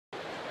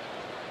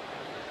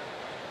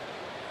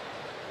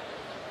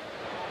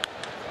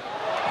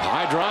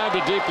High drive to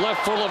deep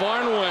left for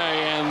Lavarnway,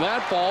 and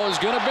that ball is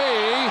going to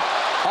be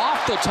off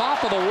the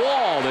top of the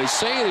wall. They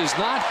say it is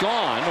not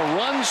gone. A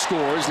run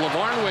scores.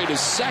 Lavarnway to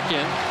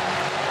second,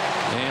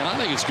 and I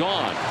think it's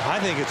gone. I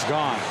think it's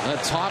gone.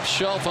 That top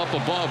shelf up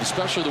above,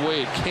 especially the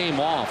way it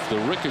came off, the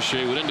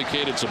ricochet would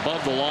indicate it's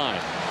above the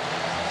line.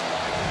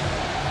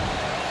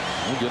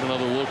 We'll get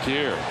another look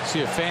here.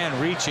 See a fan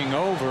reaching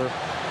over.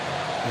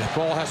 The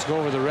ball has to go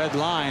over the red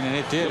line, and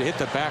it did hit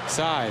the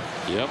backside.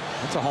 Yep.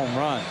 It's a home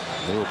run.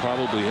 They will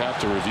probably have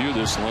to review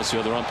this unless the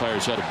other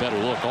umpires had a better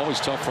look.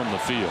 Always tough from the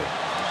field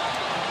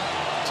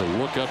to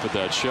look up at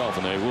that shelf,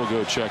 and they will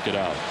go check it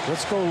out.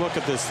 Let's go look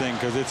at this thing,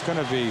 because it's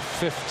going to be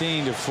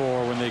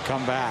 15-4 when they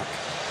come back.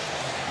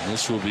 And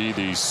this will be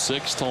the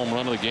 6th home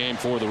run of the game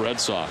for the Red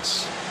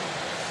Sox.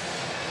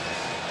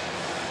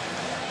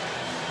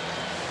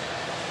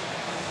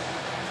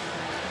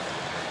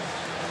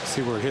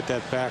 See where it hit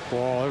that back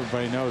wall.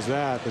 Everybody knows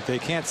that, but they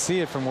can't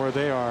see it from where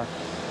they are.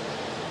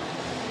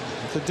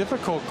 It's a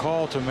difficult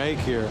call to make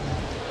here,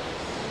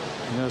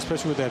 you know,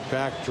 especially with that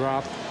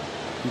backdrop.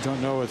 You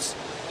don't know it's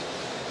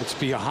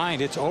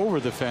behind. It's over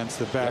the fence,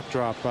 the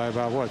backdrop, by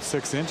about what,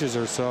 6 inches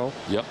or so.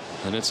 Yep,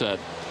 and it's that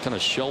kind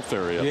of shelf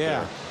area up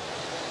there.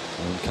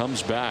 And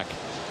comes back.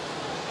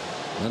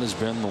 That has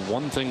been the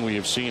one thing we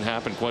have seen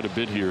happen quite a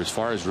bit here as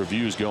far as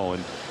reviews go.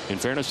 And in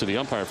fairness to the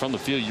umpire, from the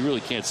field, you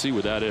really can't see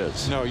what that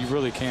is. No, you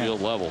really can't.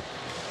 Field level.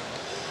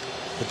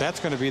 But that's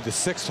going to be the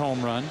 6th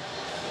home run.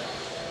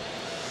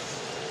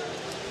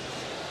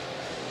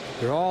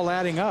 They're all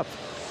adding up.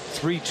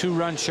 3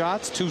 2-run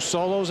shots, 2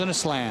 solos, and a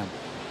slam.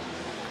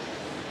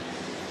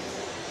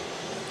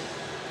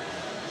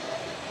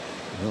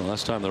 Well,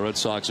 last time the Red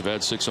Sox have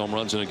had 6 home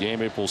runs in a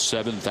game, April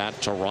 7th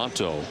at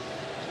Toronto.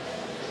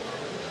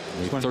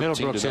 When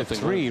Middlebrooks had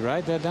 3,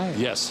 right, that night?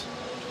 Yes.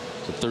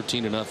 It's a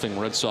 13-0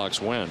 Red Sox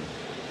win.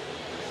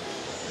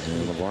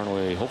 And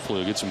Lavarnway hopefully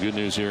will get some good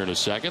news here in a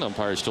second.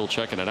 Umpire still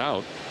checking it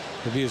out.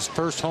 It'll be his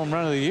first home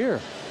run of the year.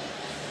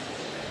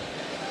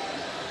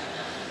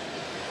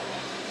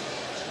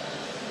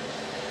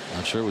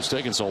 Not sure what's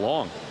taking so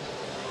long.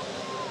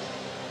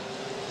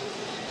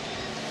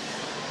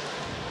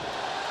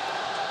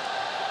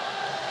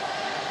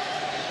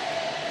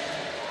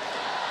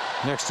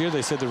 Next year,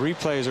 they said the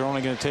replays are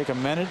only going to take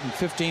 1 minute and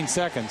 15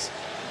 seconds.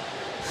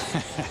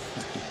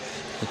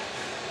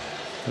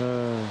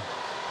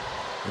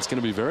 It's going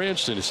to be very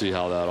interesting to see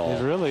how that all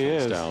it really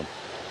is. Down.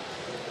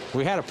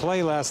 We had a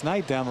play last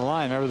night down the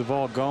line. Remember the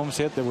ball Gomes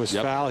hit that was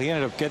foul? He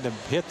ended up getting to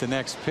hit the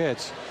next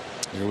pitch.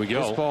 Here we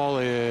go. This ball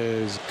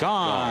is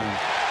gone.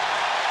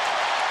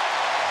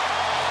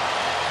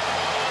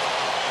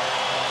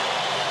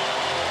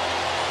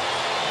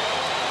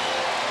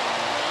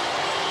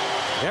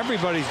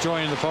 Everybody's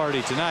joining the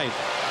party tonight.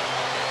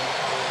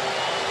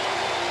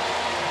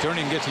 Don't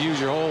even get to use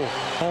your whole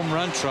home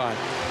run trot.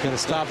 You got to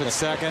stop at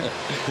second,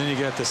 then you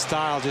get the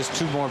style, just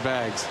 2 more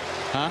bags.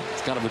 Huh?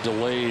 It's kind of a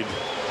delayed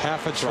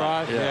half a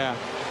trot. Yeah.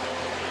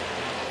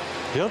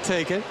 He'll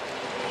take it.